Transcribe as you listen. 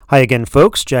Hi again,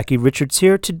 folks. Jackie Richards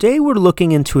here. Today we're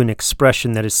looking into an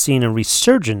expression that has seen a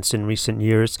resurgence in recent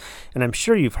years, and I'm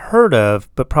sure you've heard of,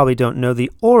 but probably don't know the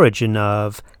origin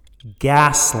of,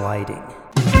 gaslighting.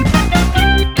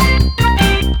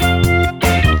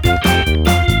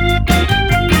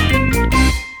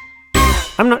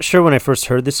 I'm not sure when I first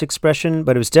heard this expression,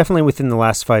 but it was definitely within the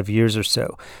last 5 years or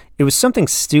so. It was something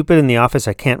stupid in the office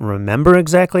I can't remember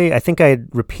exactly. I think I had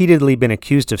repeatedly been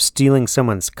accused of stealing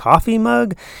someone's coffee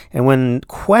mug, and when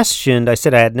questioned, I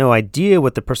said I had no idea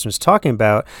what the person was talking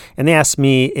about, and they asked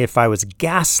me if I was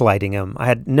gaslighting them. I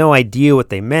had no idea what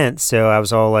they meant, so I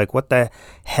was all like, what the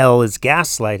hell is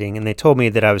gaslighting? And they told me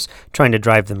that I was trying to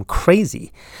drive them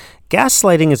crazy.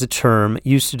 Gaslighting is a term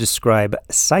used to describe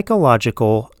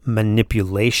psychological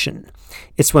manipulation.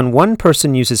 It's when one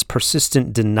person uses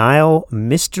persistent denial,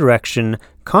 misdirection,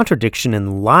 contradiction,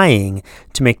 and lying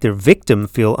to make their victim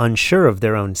feel unsure of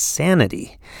their own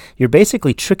sanity. You're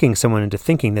basically tricking someone into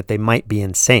thinking that they might be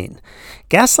insane.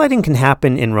 Gaslighting can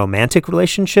happen in romantic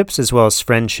relationships as well as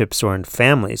friendships or in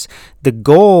families. The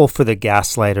goal for the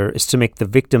gaslighter is to make the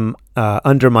victim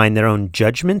undermine their own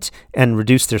judgment and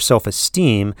reduce their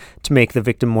self-esteem to make the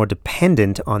victim more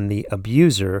dependent on the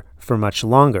abuser for much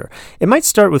longer. It might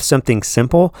start with something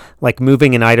simple, like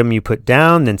moving an item you put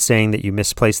down, then saying that you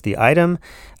misplaced the item.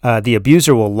 The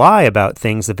abuser will lie about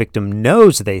things the victim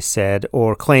knows they said,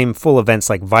 or claim full events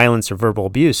like violence or verbal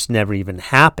abuse never even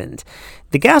happened.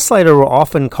 The gaslighter will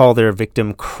often call their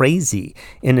victim crazy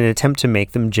in an attempt to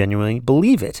make them genuinely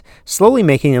believe it, slowly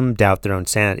making them doubt their own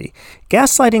sanity.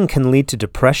 Gaslighting can lead to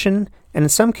depression, and in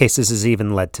some cases has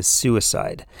even led to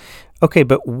suicide. Okay,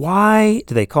 but why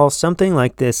do they call something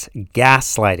like this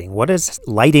gaslighting? What does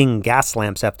lighting gas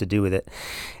lamps have to do with it?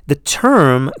 The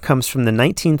term comes from the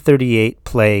 1938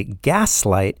 play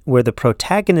Gaslight, where the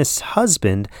protagonist's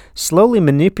husband slowly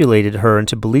manipulated her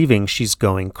into believing she's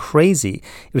going crazy.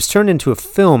 It was turned into a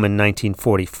film in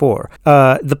 1944.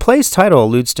 The play's title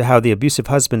alludes to how the abusive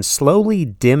husband slowly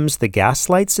dims the gas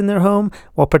lights in their home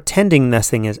while pretending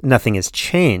nothing has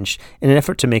changed in an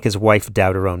effort to make his wife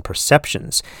doubt her own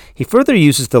perceptions. He further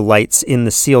uses the lights in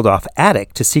the sealed-off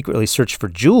attic to secretly search for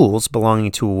jewels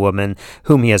belonging to a woman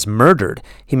whom he has murdered.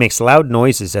 He makes loud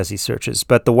noises as he searches,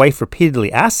 but the wife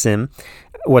repeatedly asks him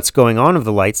what's going on with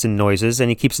the lights and noises, and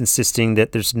he keeps insisting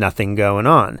that there's nothing going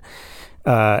on.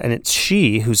 And it's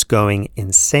she who's going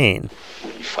insane.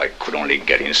 If I could only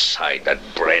get inside that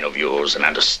brain of yours and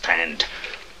understand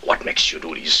what makes you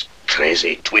do these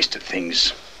crazy, twisted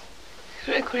things.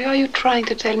 Gregory, are you trying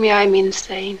to tell me I'm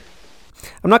insane?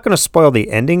 I'm not going to spoil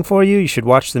the ending for you. You should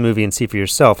watch the movie and see for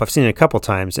yourself. I've seen it a couple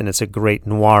times, and it's a great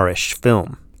noirish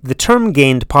film. The term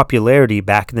gained popularity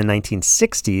back in the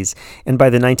 1960s, and by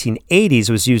the 1980s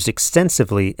was used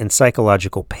extensively in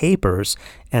psychological papers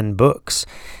and books.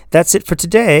 That's it for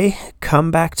today.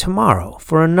 Come back tomorrow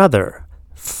for another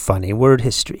Funny Word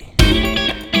History.